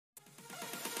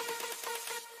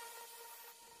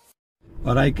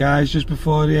Alright guys, just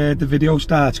before the video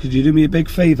starts, could you do me a big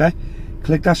favour?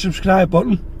 Click that subscribe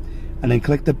button and then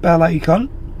click the bell icon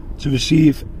to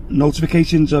receive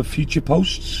notifications of future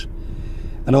posts.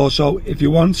 And also, if you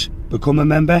want, become a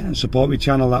member and support my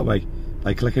channel that way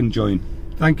by clicking join.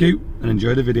 Thank you and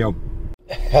enjoy the video.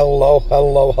 Hello.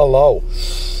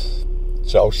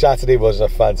 So Saturday was a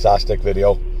fantastic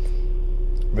video.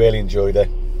 Really enjoyed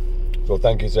it. So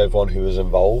thank you to everyone who was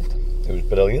involved. It was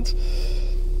brilliant.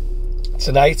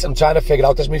 Tonight I'm trying to figure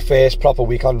out, this is my first proper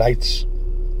week on nights,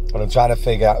 and I'm trying to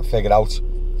figure out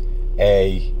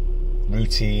a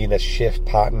routine, a shift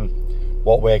pattern,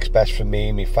 what works best for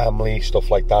me, my family,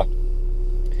 stuff like that.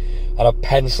 And I've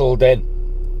penciled in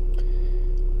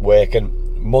working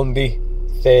Monday,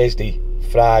 Thursday,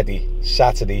 Friday,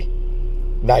 Saturday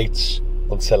nights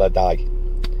until I die.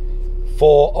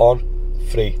 4 on,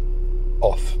 3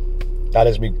 off. That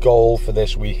is my goal for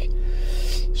this week.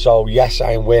 So yes,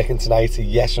 I am working tonight.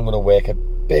 Yes, I'm going to work a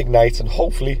big night, and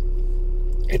hopefully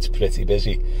it's pretty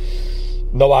busy.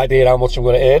 No idea how much I'm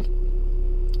going to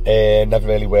earn. Never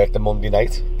really worked a Monday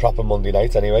night, proper Monday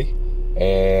night anyway.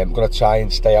 I'm going to try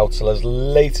and stay out till as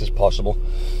late as possible.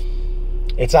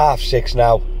 It's 6:30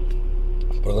 now,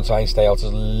 but I'm going to try and stay out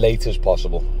as late as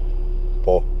possible.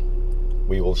 But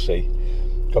we will see.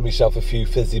 Got myself a few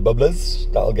fizzy bubblers.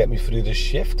 That'll get me through this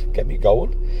shift, get me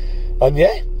going. And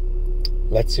yeah,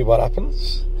 let's see what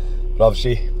happens. But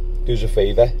obviously, do us a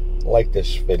favour, like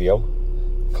this video,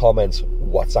 comment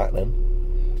what's happening,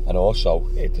 and also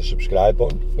hit the subscribe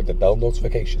button with the bell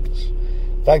notifications.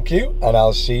 Thank you, and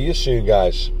I'll see you soon,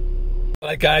 guys.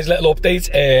 Alright guys, little update.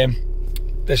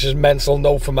 This is mental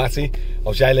note for Matty.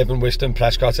 Obviously I live in Wiston,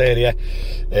 Prescott area.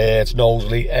 It's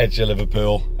Knowsley, edge of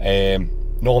Liverpool.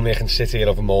 Normally I can sit here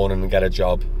over morning and get a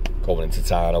job going into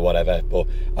town or whatever, but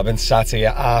I've been sat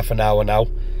here half an hour now.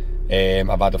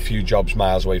 I've had a few jobs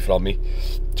miles away from me,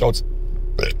 so it's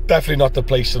definitely not the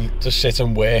place to sit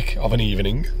and work of an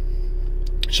evening.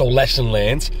 So lesson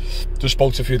learned. Just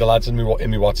spoke to a few of the lads in my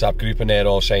WhatsApp group, and they're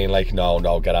all saying like,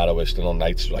 no, get out of Wiston on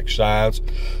nights, like sounds.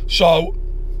 So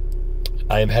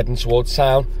I am heading towards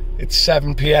town. It's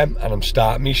 7 PM and I'm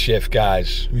starting my shift,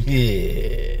 guys.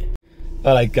 Yeah.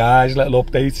 Alright guys, little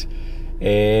update.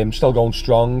 Still going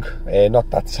strong, not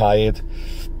that tired.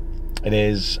 It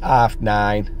is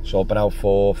 9:30, so I've been out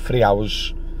for 3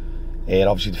 hours.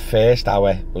 Obviously the first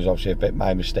hour was obviously a bit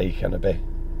my mistake, and a bit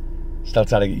still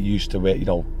trying to get used to it, you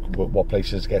know, what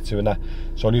places to get to and that.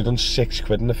 So I only done 6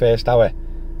 quid in the first hour,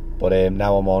 but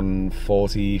now I'm on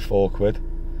 44 quid.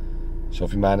 So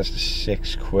if you minus the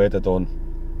 6 quid, I've done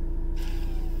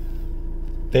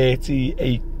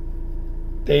 38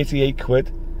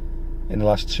 quid in the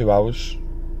last 2 hours.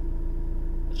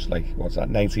 It's like, what's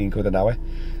that, 19 quid an hour.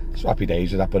 So happy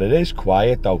days with that, but it is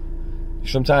quiet though. You're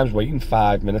sometimes waiting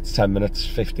 5 minutes, 10 minutes,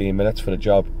 15 minutes for a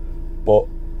job, but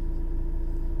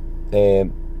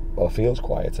well, it feels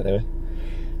quiet anyway.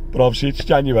 But obviously it's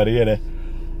January, innit?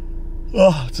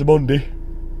 Oh, it's a Monday.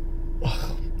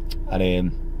 Oh.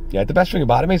 And yeah, the best thing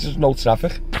about it, mate, is there's no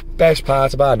traffic. Best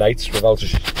part of our nights, without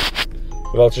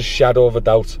a shadow of a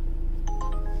doubt,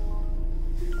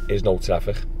 is no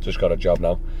traffic. Just got a job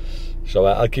now. So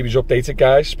I'll keep you updated,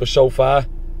 guys, but so far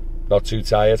not too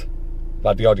tired. I've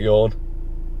had the odd yawn,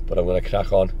 but I'm going to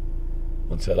crack on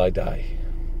until I die.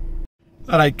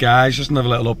 Alright guys, just another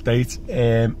little update.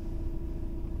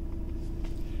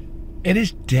 It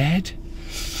is dead.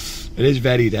 It is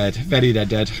very dead. Very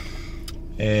dead.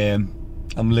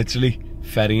 I'm literally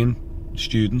ferrying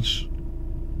students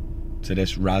to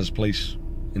this Raz place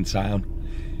in town.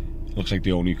 It looks like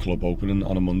the only club opening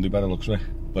on a Monday by the looks of it.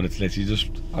 But it's literally just,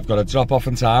 I've got to drop off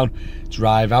in town,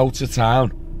 drive out to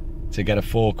town to get a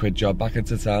 4 quid job back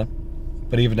into town.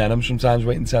 But even then I'm sometimes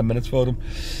waiting 10 minutes for them.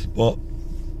 But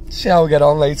see how we get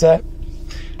on later.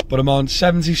 But I'm on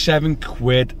 77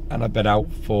 quid and I've been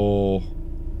out for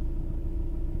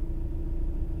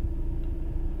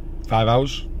 5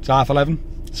 hours. It's 11:30,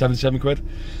 77 quid.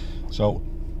 So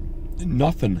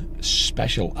nothing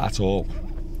special at all.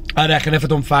 I reckon if I'd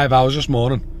done 5 hours this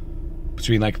morning,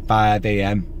 between like 5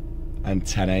 AM and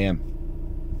 10 AM,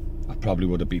 I probably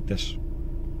would have beat this.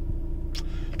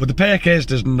 But the perk is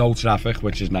there's no traffic,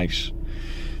 which is nice.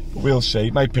 But we'll see.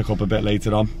 Might pick up a bit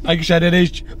later on. Like I said, it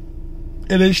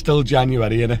is still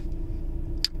January, innit?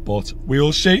 But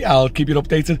we'll see. I'll keep you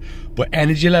updated. But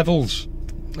energy levels,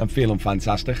 I'm feeling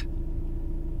fantastic.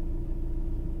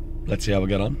 Let's see how we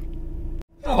get on.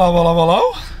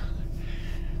 Hello.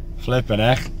 Flipping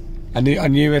heck. I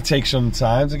knew it'd take some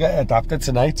time to get adapted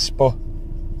to nights, but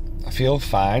I feel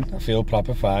fine. I feel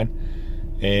proper fine.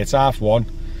 It's 1:30.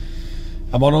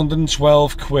 I'm on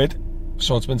 112 quid,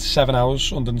 So it's been 7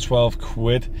 hours, 112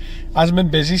 quid. Hasn't been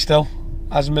busy still.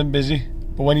 Hasn't been busy.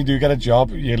 But when you do get a job,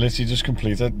 you literally just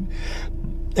complete it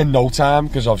in no time,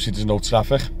 because obviously there's no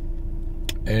traffic.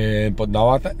 But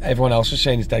no, everyone else is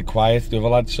saying it's dead quiet, the other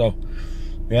lads, so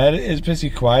yeah, it is pretty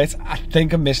quiet. I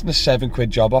think I'm missing a 7 quid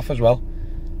job off as well.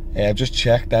 I've just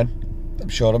checked then. I'm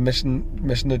sure I'm missing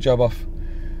the job off.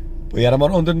 But yeah, I'm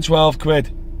on 112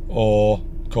 quid, or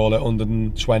call it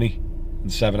 120 in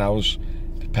 7 hours,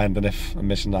 depending if I'm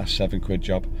missing that 7 quid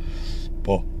job.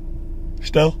 But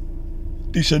still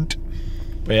decent.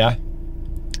 But yeah.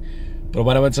 But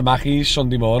when I went to Mackey's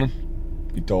Sunday morning,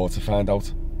 my daughter found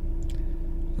out.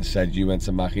 I said, you went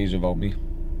to Mackey's without me.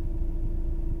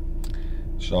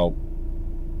 So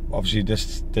obviously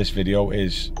this video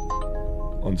is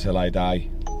until I die.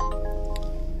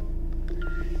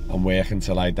 I'm working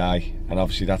till I die, and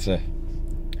obviously that's a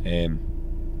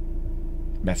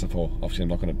metaphor. Obviously I'm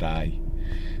not going to die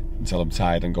until I'm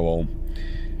tired and go home.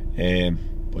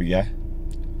 But yeah,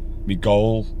 my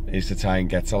goal is to try and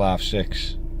get till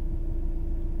 6:30,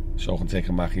 so I can take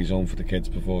a Mackey's home for the kids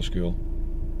before school.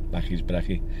 Mackey's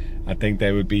brekkie. I think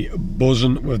they would be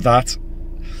buzzing with that.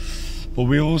 But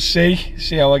we will see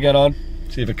how I get on.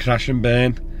 See if I crash and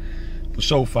burn. But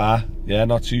so far, yeah,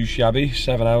 not too shabby.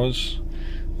 7 hours,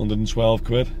 112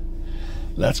 quid.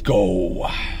 Let's go.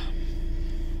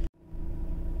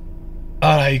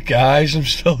 Alright guys, I'm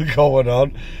still going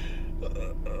on.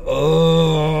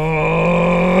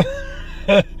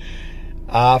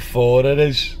 4:30 it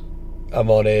is. I'm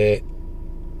on a,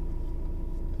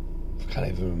 I can't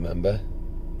even remember,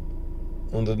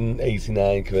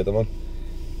 189 quid I'm on.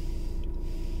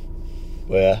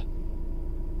 Where?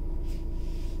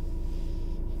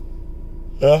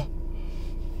 Yeah,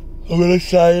 I'm gonna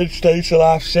try and stay till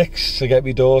 6:30 to get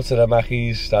my daughter to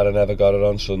Mackey's that I never got her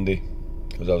on Sunday,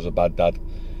 because I was a bad dad.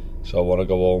 So I want to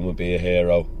go home and be a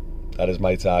hero. That is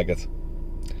my target.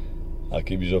 I'll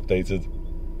keep you updated.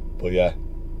 But yeah,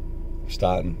 I'm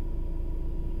starting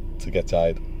to get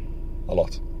tired a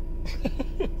lot.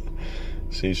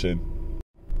 See you soon.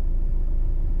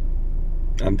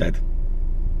 I'm dead.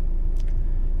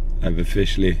 I've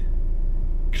officially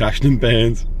crashed and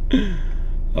burned.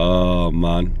 Oh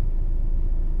man,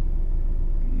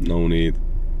 no need.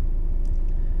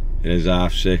 It is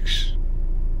 6:30.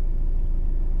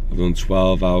 I've done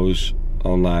 12 hours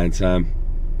online time.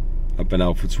 I've been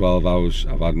out for 12 hours.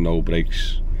 I've had no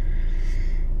breaks.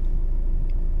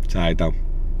 Tired now.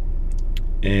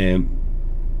 I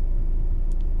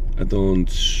done,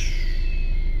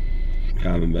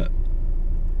 can't remember,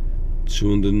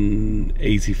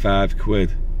 285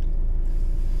 quid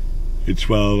in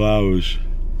 12 hours.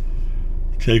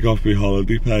 Take off my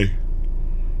holiday pay.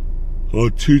 Or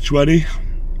 220.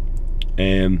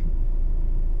 Yeah,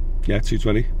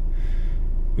 220.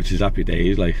 Which is happy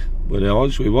days, like. But it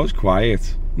was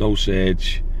quiet. No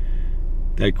surge.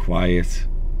 Dead quiet.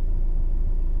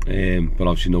 But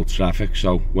obviously no traffic,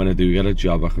 so when I do get a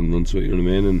job I can run to it, you know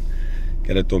what I mean, and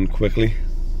get it done quickly.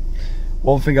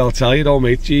 One thing I'll tell you though,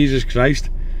 mate, Jesus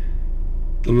Christ,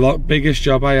 the biggest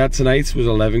job I had tonight was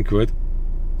 11 quid,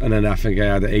 and then I think I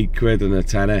had 8 quid and a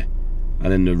tenner,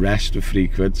 and then the rest were 3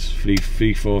 quids,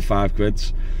 3, 4, 5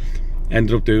 quids.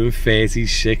 Ended up doing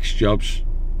 36 jobs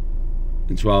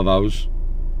in 12 hours.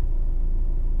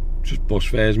 Just bus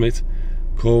fares, mate.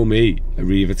 Call me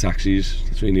Arriva Taxis,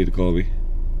 that's what you need to call me.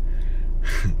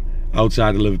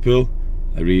 Outside of Liverpool,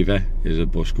 Arriva is a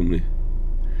bus company.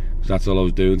 Because that's all I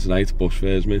was doing tonight, bus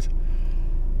fares, mate.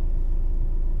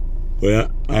 But yeah,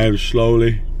 I am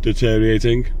slowly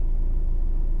deteriorating.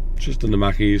 Just in the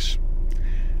Mackies.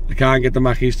 I can't get the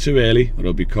Mackies too early, or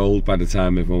it'll be cold by the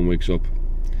time everyone wakes up.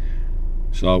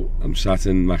 So I'm sat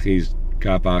in Mackies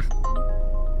car park,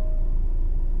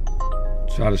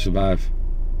 trying to survive.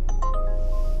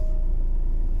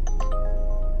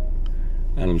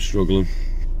 And I'm struggling,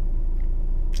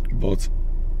 but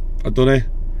I've done it.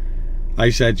 I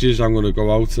said, "Jizz, I'm going to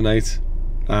go out tonight,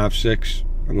 6:30.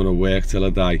 I'm going to work till I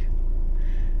die."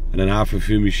 And then halfway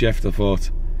through my shift, I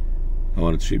thought, I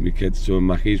want to treat my kids to a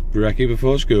Mackey's brekkie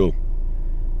before school.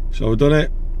 So I've done it.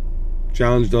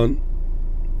 Challenge done.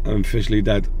 I'm officially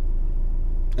dead,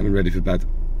 and I'm ready for bed.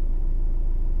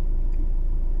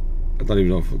 I don't even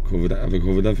know if I've covered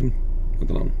everything. I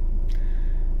don't know.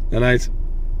 Good night.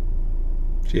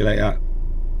 See you later.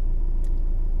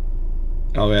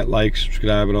 Oh yeah, like,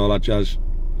 subscribe and all that jazz.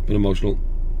 It's been emotional.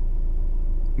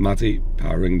 Matty,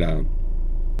 powering down.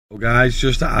 Well guys,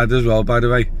 just to add as well, by the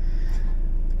way,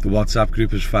 the WhatsApp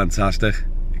group is fantastic.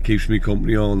 It keeps me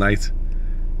company all night.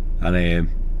 And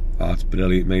oh, it's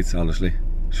brilliant, mate, honestly.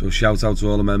 So shout out to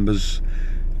all the members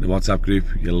in the WhatsApp group,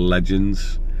 you're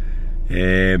legends.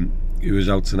 Who was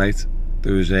out tonight?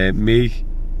 There was me,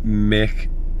 Mick,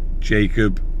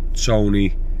 Jacob,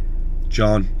 Tony,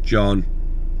 John.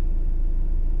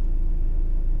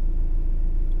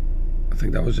 I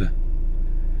think that was it.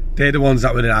 They're the ones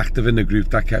that were active in the group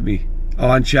that kept me. Oh,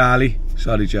 and Charlie.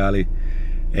 Sorry, Charlie.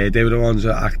 They were the ones that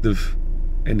were active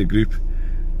in the group,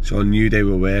 so I knew they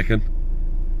were working.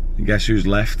 And guess who's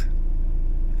left?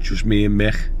 Just me and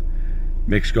Mick.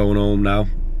 Mick's going home now,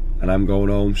 and I'm going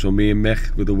home. So me and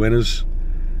Mick were the winners.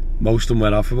 Most of them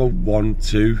went off about 1,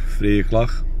 2, 3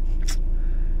 o'clock.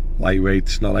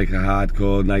 Lightweights, not like a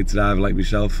hardcore night driver like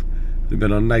myself. I've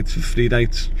been on nights for 3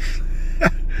 nights.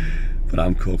 But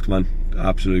I'm cooked, man.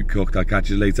 Absolutely cooked. I'll catch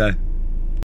you later.